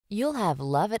You'll have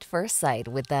love at first sight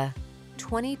with the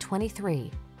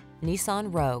 2023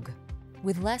 Nissan Rogue.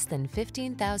 With less than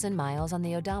 15,000 miles on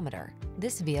the odometer,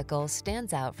 this vehicle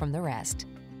stands out from the rest.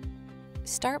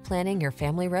 Start planning your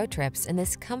family road trips in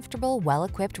this comfortable,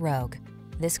 well-equipped Rogue.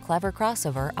 This clever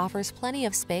crossover offers plenty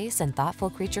of space and thoughtful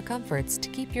creature comforts to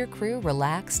keep your crew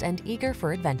relaxed and eager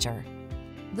for adventure.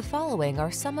 The following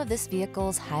are some of this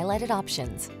vehicle's highlighted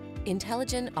options: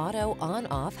 intelligent auto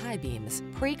on-off high beams,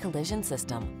 pre-collision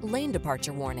system, lane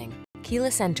departure warning,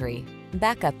 keyless entry,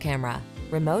 backup camera,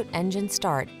 remote engine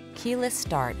start, keyless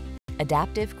start,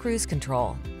 adaptive cruise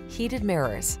control, heated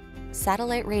mirrors,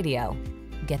 satellite radio.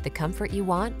 Get the comfort you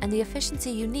want and the efficiency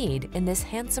you need in this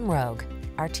handsome Rogue.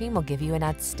 Our team will give you an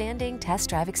outstanding test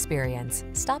drive experience.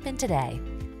 Stop in today.